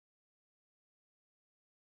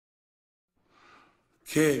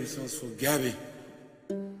Okay, this one's for Gabby.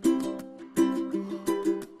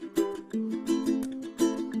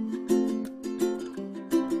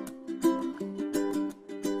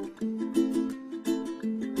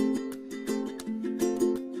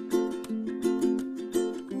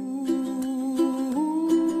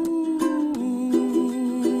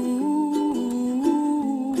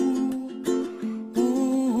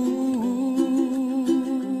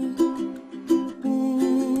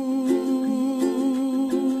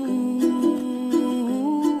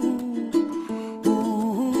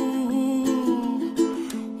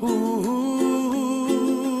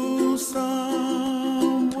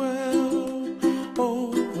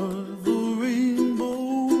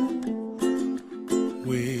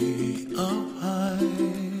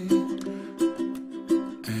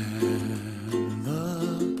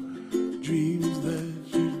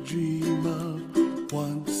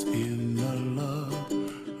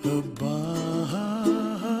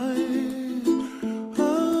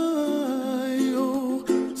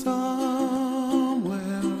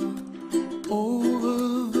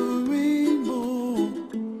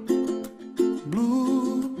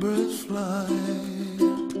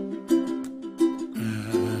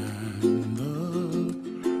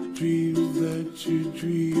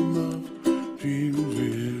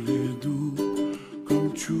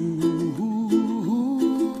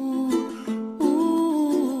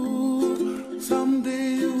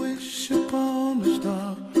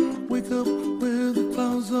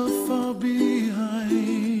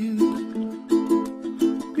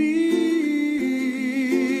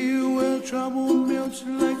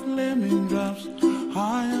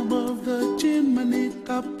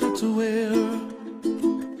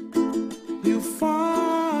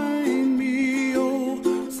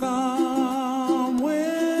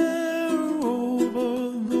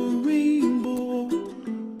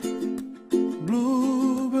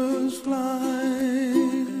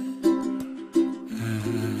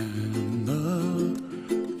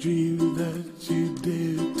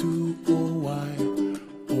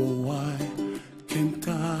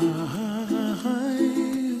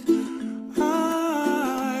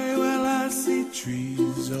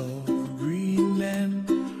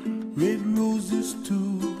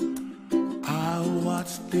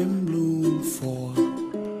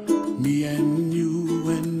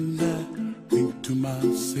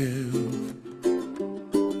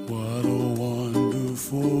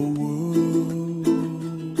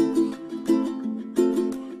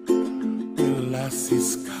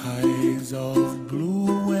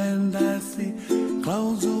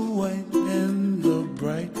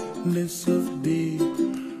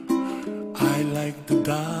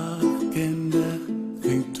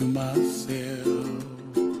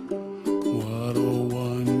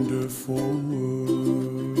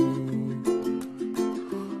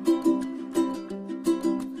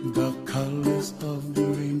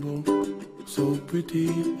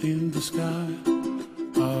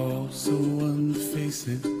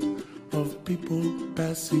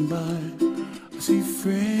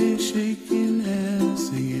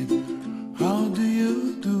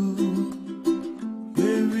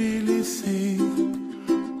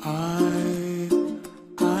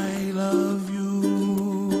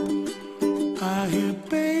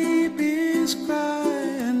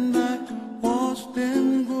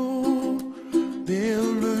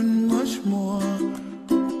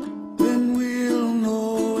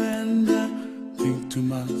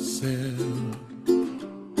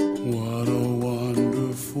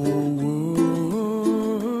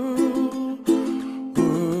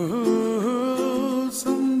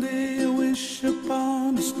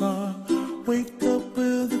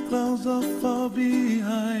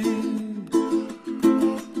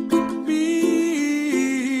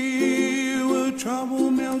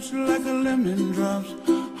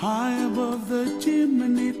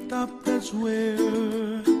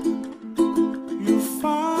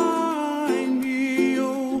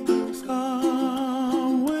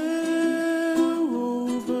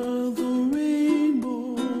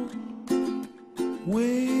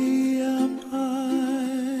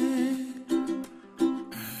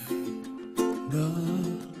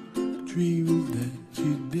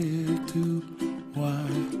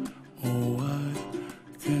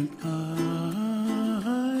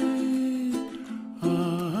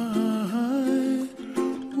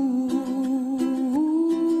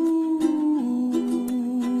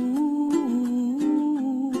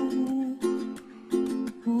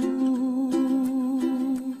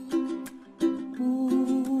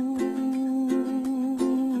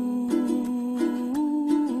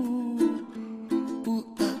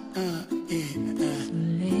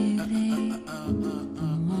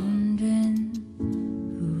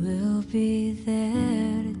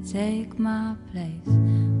 place.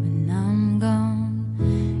 When I'm gone,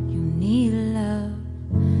 you need love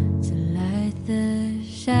to light the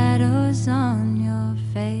shadows on your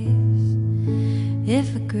face.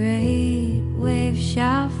 If a great wave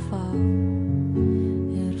shall fall,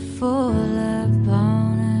 it'll fall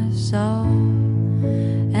upon us all.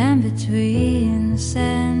 And between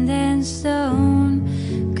sand and stone,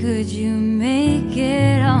 could you make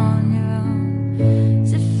it on your own?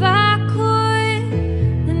 'Cause if I could,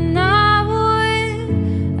 then I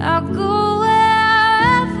would. I'll go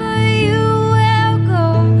wherever you will go,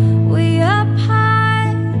 way up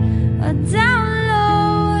high or down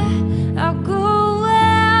low. I'll go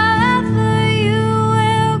wherever you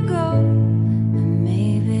will go, and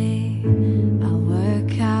maybe I'll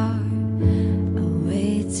work out a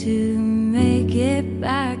way to make it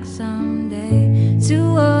back someday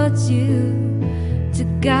towards you, to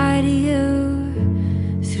guide you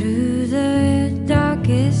through the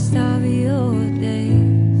darkest of your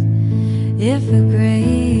days. If a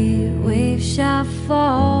great wave shall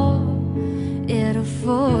fall, it'll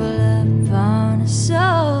fall upon us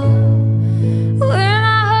all. When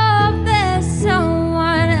I hope there's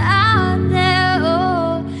someone out there who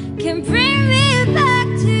can bring me back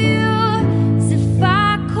to you. 'Cause if I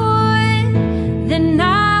could, then I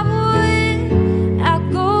would. I'll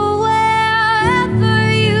go wherever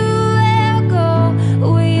you will go,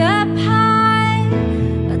 way up high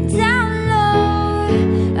or down low.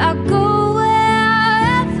 I'll go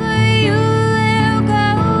wherever you will go.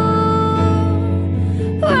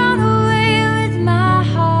 Run away with my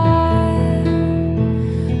heart,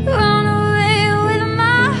 run away with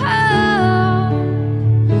my heart,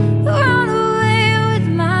 run away with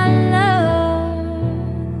my love.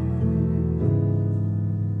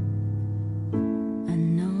 I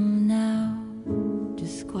know now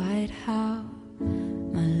just quite how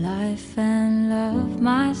my life and love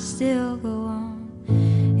might still go on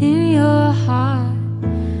in your heart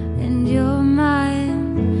and your mind.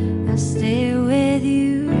 I'll stay with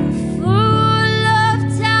you for a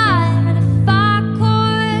lifetime, and if I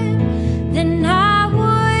could, then I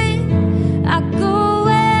would. I'll go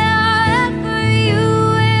wherever you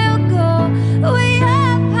will go, way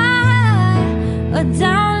up high or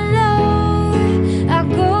down low. I'll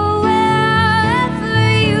go wherever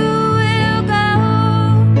you will go.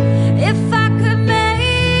 If I could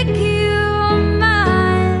make you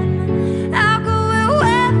mine, I'll go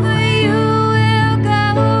wherever you will go.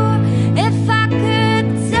 If I could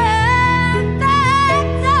turn back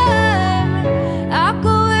time, I'll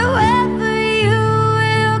go wherever you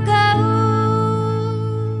will go.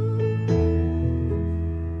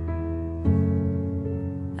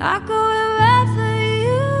 I'll go wherever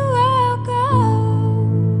you will go.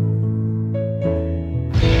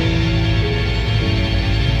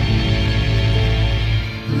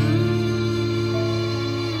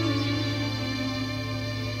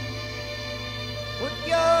 Put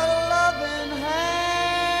your loving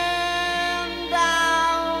hand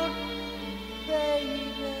out,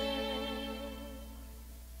 baby.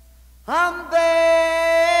 I'm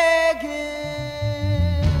begging.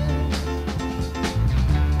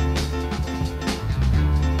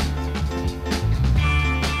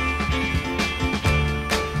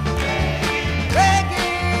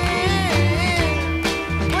 Begging.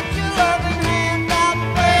 Put your loving hand out,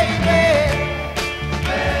 baby.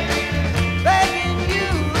 Begging you.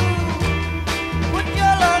 Put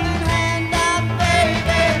your loving hand out,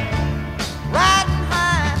 baby. Riding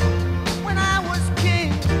high when I was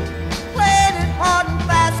king, played it hard and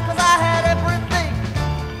fast 'cause I had everything.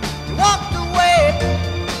 You walked away,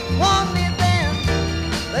 warned me then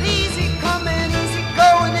that easy coming, easy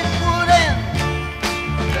going it would end.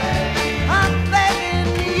 I'm begging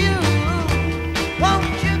you,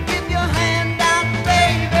 won't you give your hand out,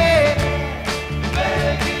 baby?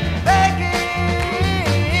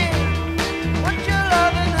 Begging, put your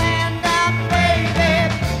loving hand out, baby.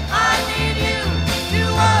 I need you to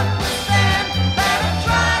understand that I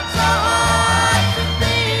tried so hard to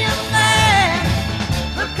be a man,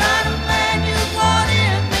 the kind of man you want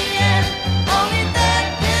in the end. Only then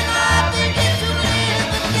can I begin to live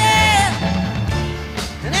again.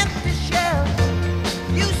 An empty shell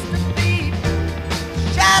used to be the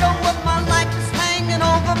shadow of my life is hanging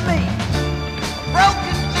over me. A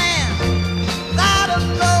broken man without a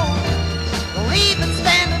soul, don't even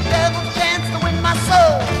stand a devil's chance to win my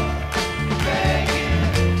soul.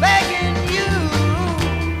 Begging you,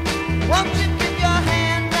 won't you give your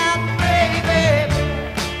hand out, baby?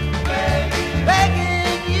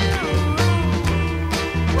 Begging you,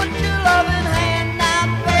 put your